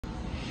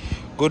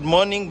Good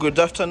morning, good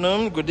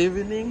afternoon, good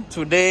evening.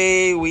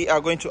 Today we are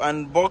going to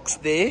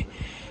unbox the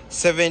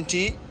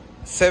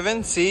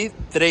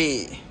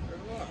 77C3,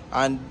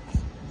 and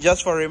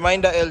just for a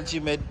reminder,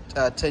 LG made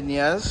 10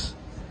 years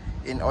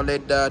in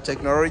OLED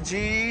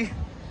technology.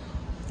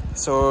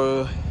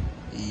 So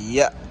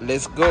yeah,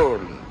 let's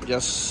go.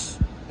 Let's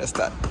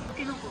start.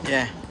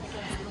 Yeah.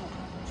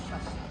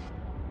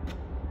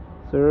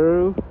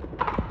 So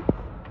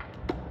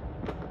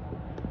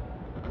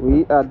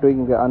we are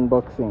doing the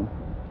unboxing.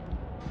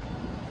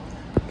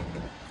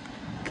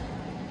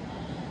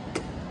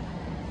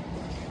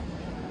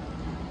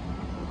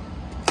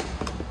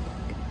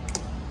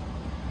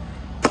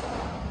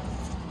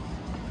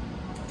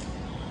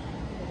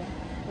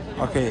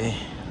 Okay.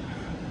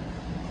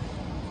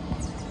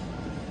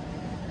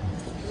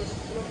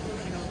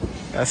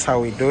 That's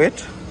how we do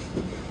it.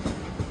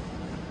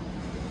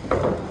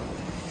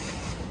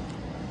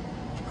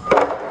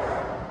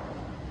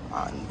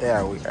 And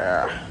there we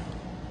are.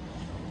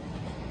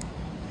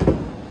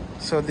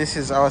 So this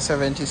is our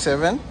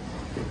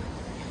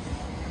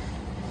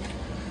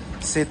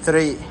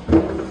 77C3.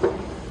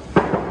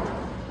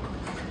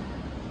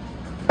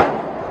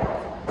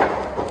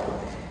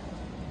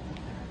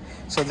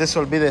 So this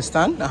will be the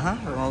stand.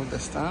 Remove the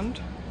stand.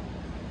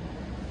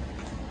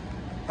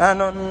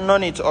 No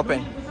need to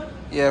open.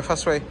 Yeah,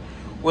 first way.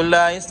 We'll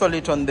install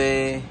it on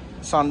the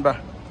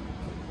soundbar.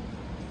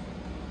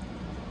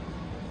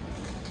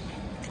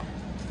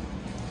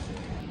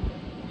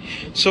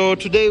 So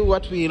today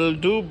what we'll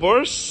do,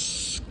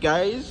 boss,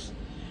 guys,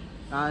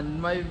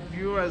 and my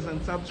viewers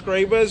and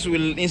subscribers,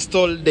 will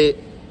install the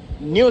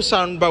new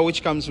soundbar,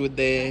 which comes with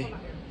the,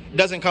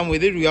 doesn't come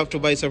with it, we have to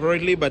buy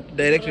separately, but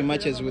directly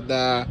matches with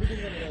the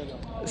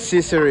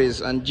C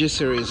series and G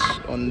series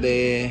on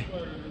the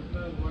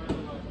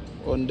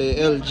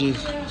LG.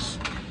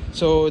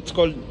 So it's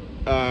called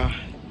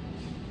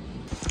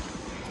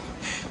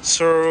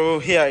so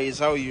here is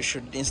how you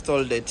should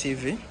install the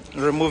TV.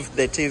 Remove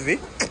the TV,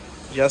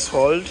 just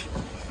hold,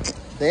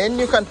 then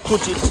you can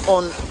put it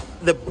on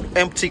the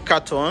empty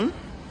carton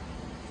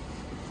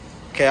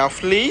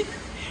carefully.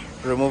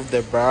 Remove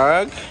the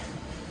bag,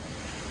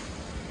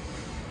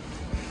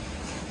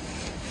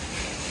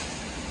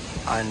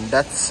 and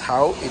that's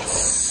how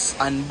it's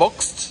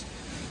unboxed.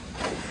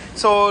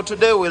 So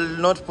today we'll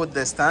not put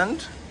the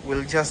stand,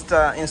 we'll just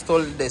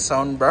install the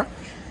soundbar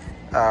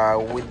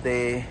with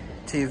the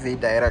TV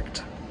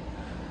direct.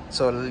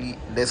 So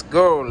let's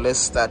go, let's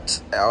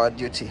start our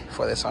duty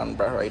for the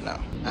soundbar right now.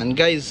 And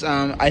guys,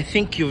 I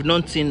think you've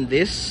not seen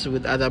this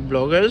with other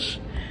bloggers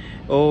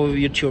or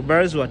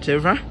YouTubers,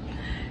 whatever.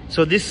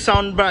 So this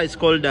soundbar is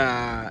called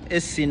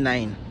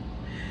SC9.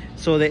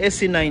 So the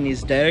SC9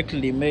 is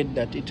directly made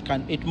that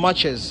it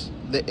matches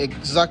the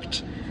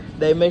exact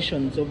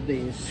dimensions of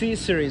the C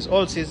series,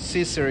 all C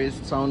series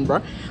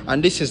soundbar,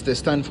 and this is the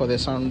stand for the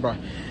soundbar.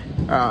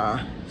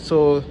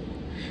 So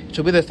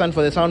to be the stand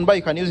for the soundbar,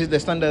 you can use the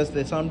stand as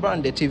the soundbar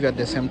and the TV at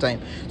the same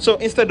time. So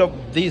instead of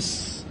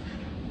this,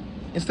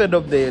 instead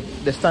of the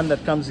stand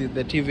that comes with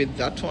the TV,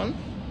 that one,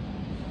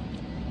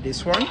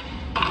 this one,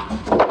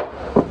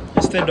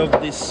 instead of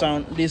this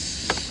sound,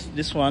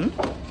 this one,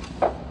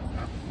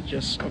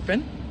 just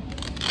open.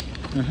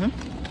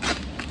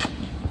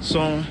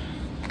 So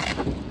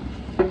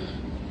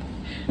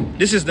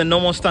this is the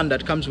normal stand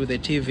that comes with the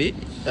TV.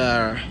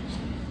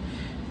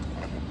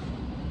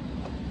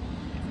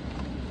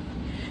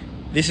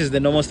 This is the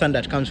normal stand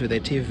that comes with the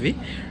TV.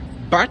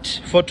 But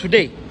for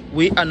today,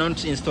 we are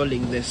not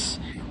installing this.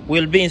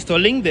 We'll be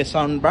installing the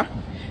soundbar,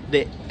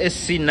 the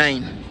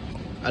SC9,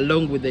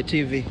 along with the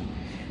TV.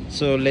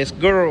 So let's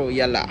go,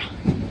 yalla.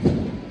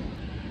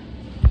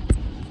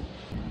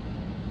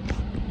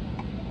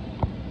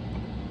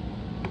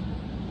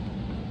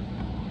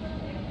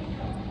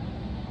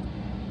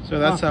 So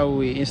that's how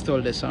we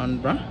install the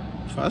soundbar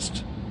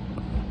first.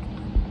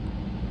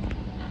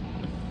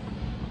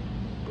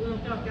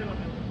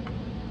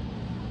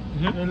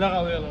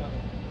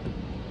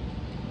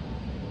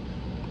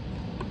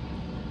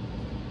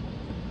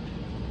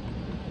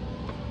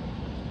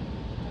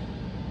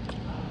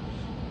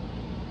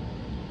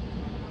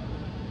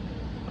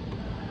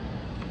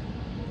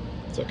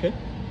 It's okay.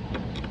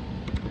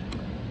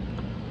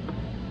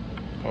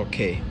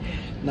 Okay,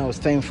 now it's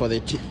time for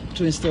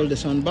to install the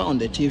soundbar on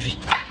the TV.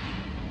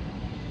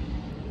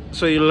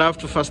 So you'll have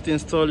to first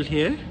install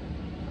here.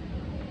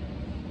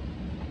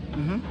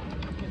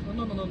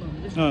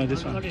 No,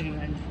 this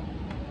one.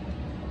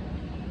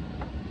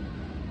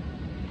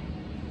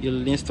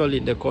 You'll install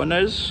in the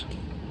corners.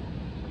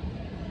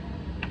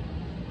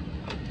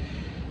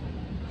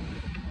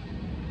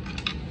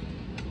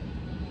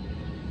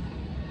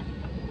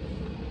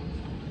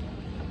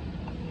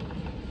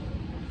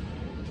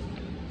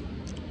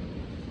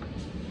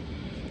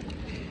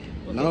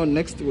 Now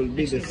next will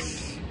be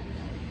this.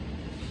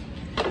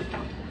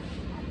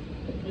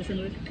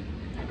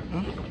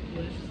 Huh?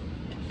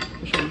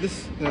 Which one?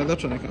 This?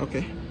 That one.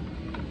 Okay.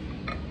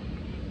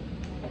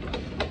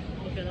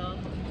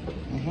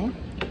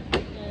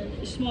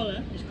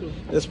 Smaller is cool.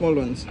 The small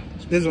ones.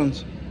 These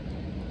ones.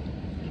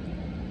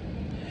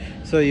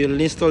 So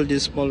you'll install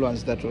these small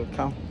ones that will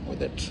come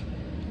with it.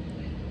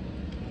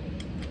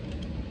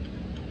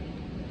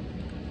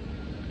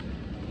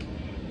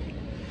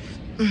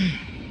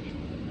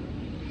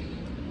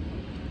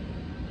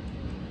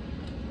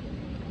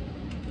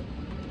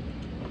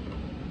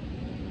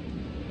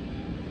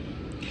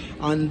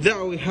 And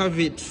there we have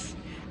it,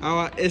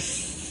 our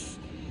SC9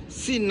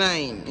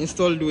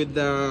 installed with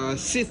the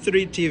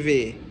C3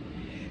 TV,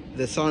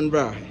 the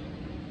soundbar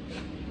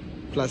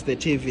plus the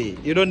TV.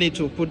 You don't need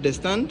to put the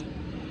stand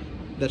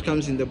that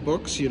comes in the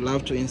box. You'll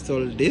have to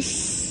install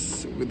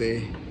this with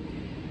the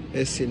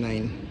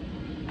SC9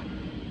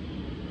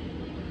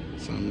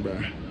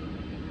 soundbar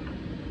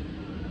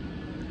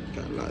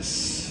colors.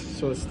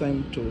 So it's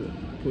time to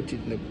put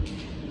it in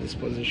this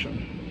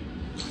position.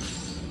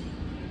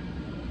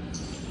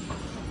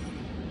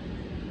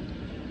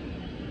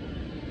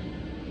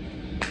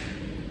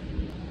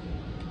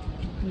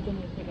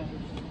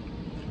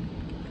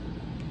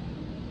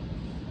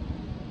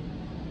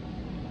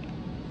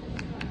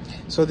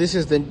 So this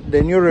is the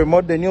new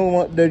remote. The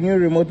new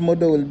remote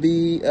model will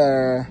be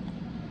MR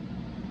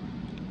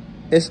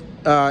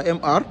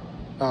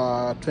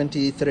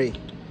 23.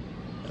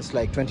 It's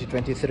like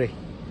 2023.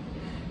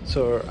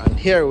 So, and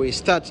here we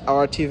start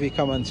our TV.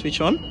 Come and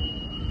switch on.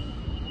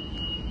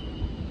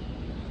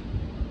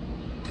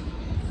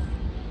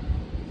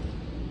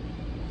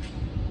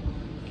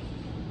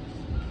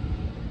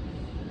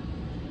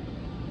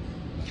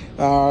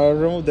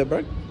 Remove the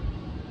back.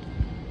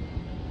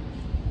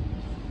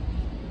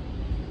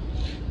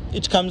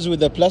 It comes with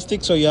the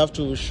plastic, so you have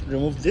to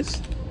remove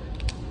this.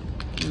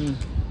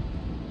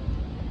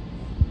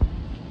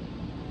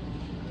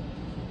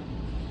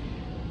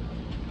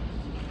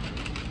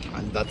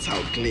 And that's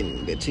how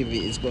clean the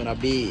TV is gonna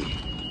be.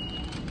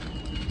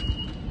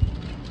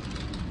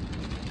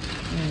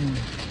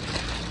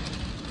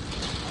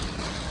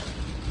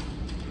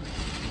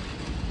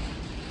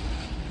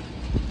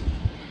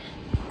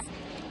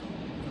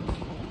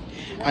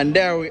 And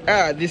there we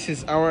are. This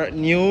is our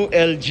new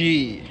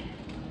LG.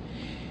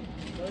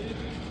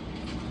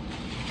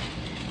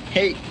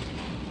 Hey.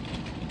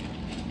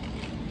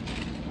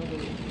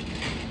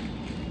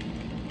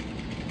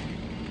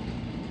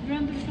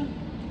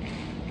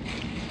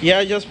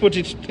 Yeah, just put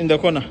it in the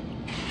corner.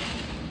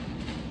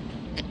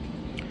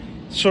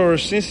 So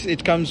since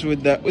it comes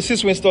with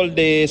since we installed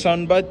the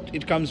soundbar,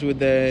 it comes with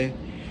the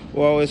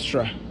wow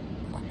extra.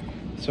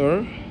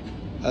 So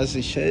as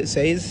it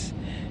says,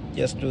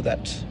 just do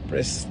that.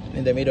 Press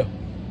in the middle.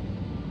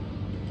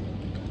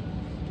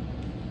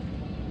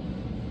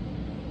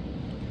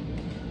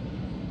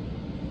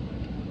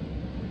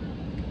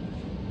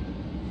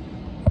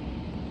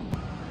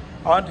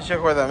 I want to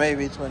check whether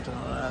maybe it went on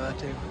another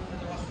table.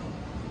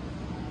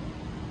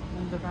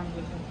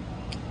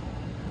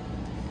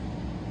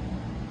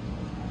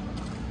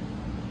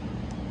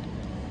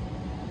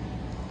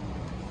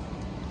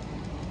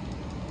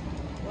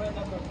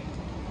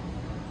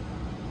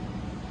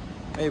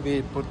 Maybe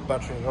it put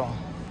battery wrong.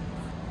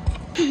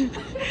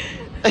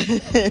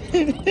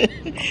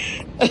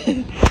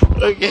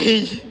 Okay,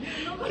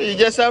 you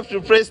just have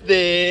to press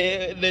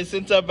the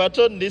center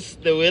button, the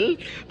wheel,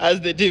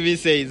 as the TV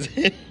says.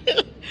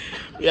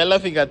 We are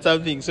laughing at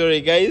something, sorry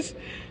guys.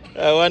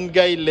 One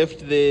guy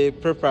left the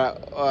paper,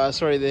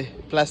 the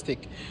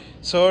plastic.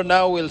 So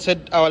now we'll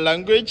set our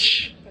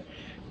language,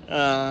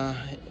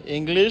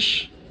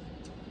 English.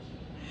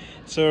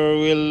 So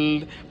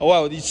we'll,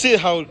 wow, you see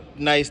how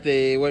nice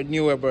the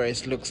new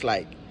WebOS looks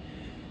like.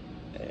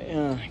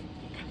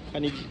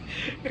 Can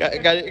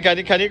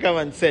you come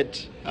and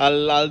set?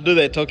 I'll do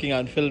the talking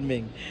and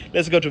filming.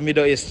 Let's go to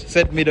Middle East.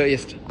 Set Middle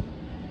East.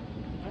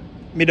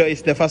 Middle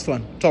East, the first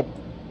one, top.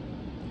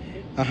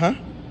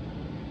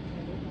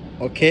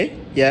 Okay,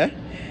 yeah.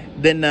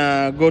 Then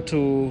go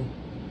to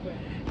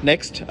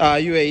next.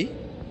 UAE.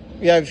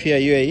 We have here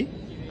UAE.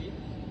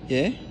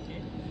 Yeah.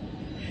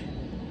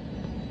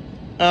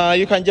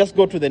 You can just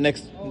go to the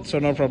next, so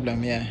no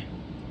problem. Yeah.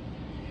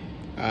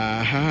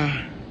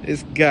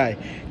 This guy.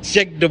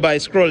 Check Dubai.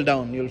 Scroll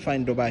down. You'll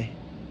find Dubai.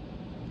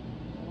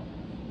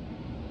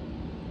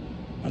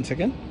 1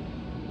 second.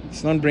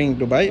 It's not bringing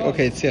Dubai.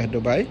 Okay, it's here.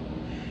 Dubai.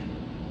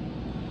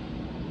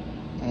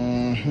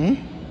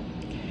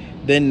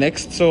 Then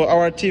next. So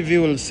our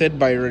TV will set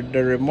by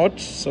the remote.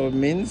 So it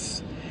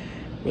means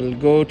we'll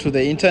go to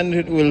the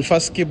internet. We'll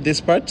first skip this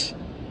part.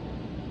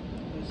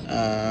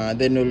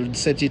 Then we'll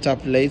set it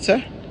up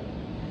later.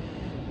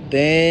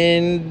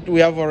 Then we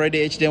have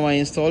already HDMI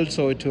installed,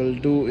 so it will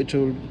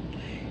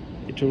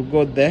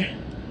go there.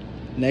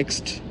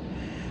 Next,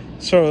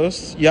 so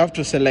you have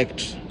to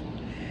select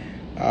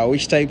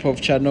which type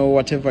of channel,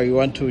 whatever you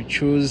want to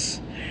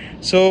choose.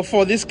 So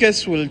for this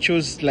case, we'll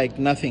choose like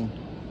nothing,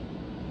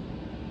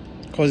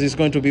 because it's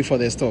going to be for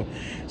the store.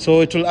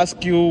 So it will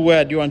ask you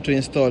where do you want to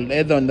install,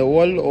 either on the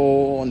wall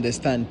or on the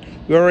stand.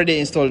 We already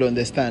installed on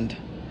the stand.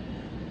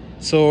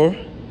 So,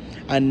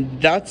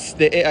 and that's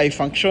the AI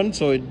function.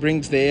 So it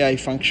brings the AI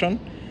function.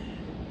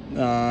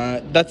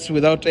 That's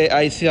without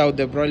AI. See how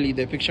the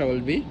picture will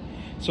be.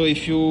 So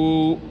if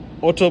you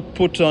auto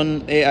put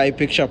on AI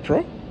Picture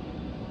Pro.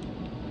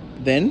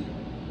 Then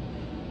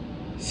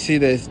see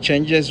the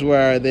changes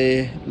where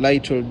the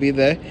light will be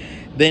there.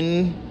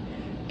 Then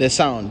the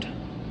sound.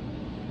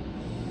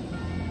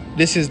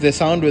 This is the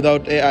sound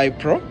without AI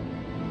Pro.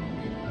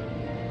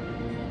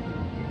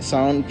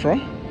 Sound Pro.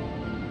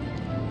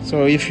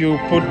 So if you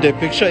put the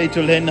picture, it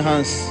will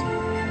enhance.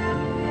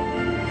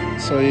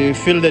 So you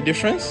feel the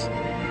difference.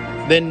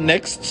 Then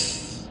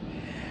next,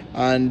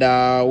 and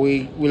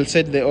we will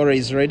set the aura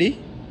is ready.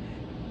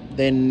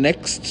 Then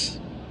next,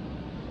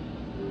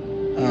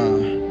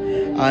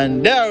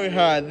 and there we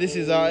are. This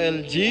is our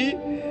LG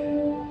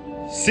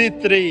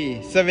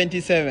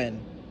C377.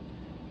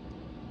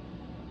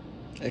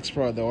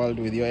 Explore the world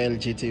with your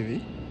LG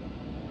TV.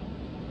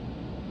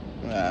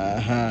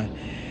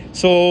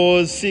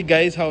 So see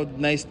guys how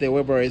nice the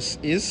WebOS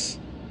is.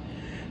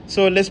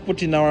 So let's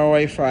put in our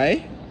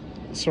Wi-Fi.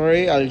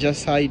 Sorry, I'll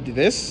just hide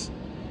this.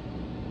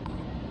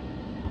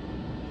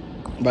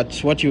 But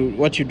what you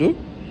do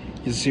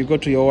is you go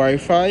to your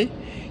Wi-Fi,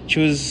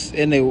 choose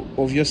any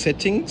of your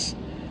settings,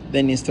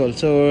 then install.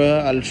 So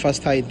I'll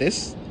first hide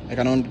this. I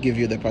cannot give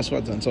you the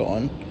passwords and so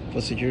on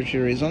for security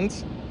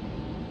reasons.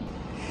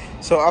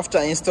 So after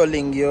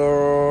installing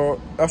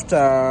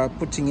after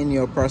putting in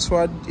your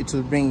password, it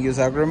will bring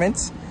user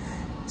agreements.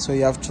 So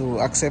you have to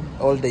accept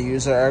all the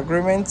user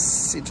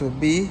agreements. It will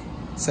be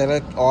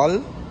select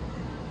all,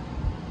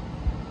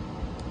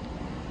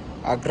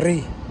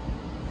 agree.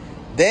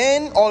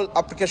 Then all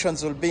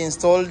applications will be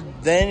installed.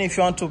 Then if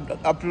you want to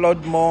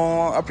upload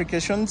more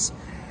applications,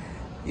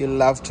 you'll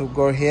have to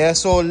go here.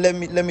 So let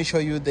me show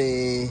you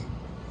the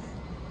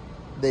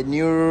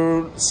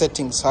new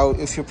settings. How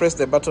if you press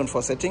the button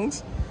for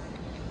settings,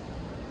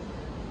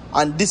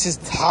 and this is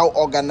how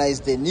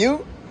organized the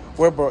new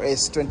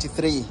WebOS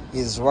 23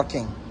 is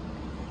working.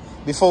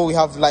 Before we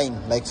have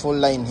line, like full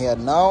line here.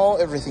 Now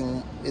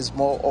everything is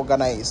more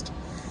organized.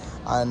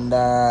 And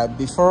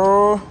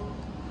before,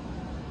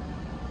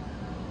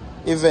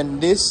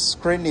 even this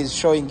screen is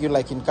showing you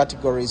like in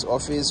categories,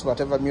 office,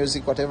 whatever,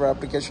 music, whatever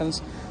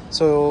applications.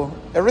 So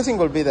everything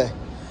will be there.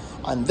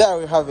 And there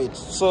we have it.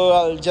 So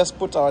I'll just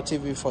put our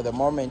TV for the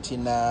moment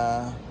in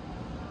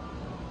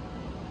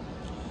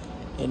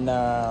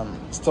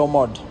store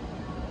mode.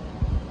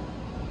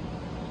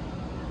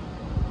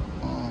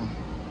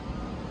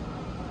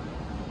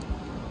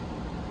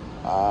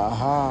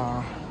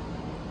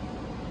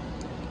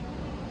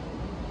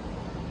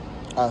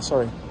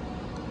 Sorry.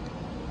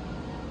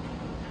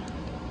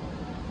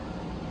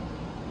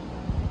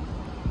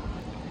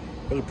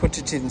 We'll put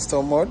it in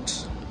store mode.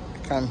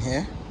 Come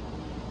here.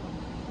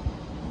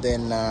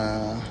 Then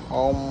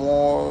home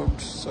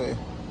mode. So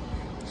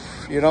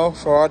you know,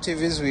 for our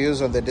TVs we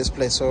use on the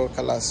display, so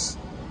colors.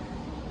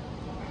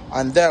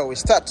 And there we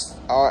start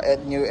our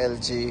new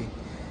LG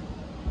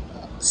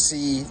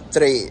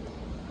C3.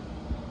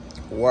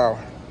 Wow.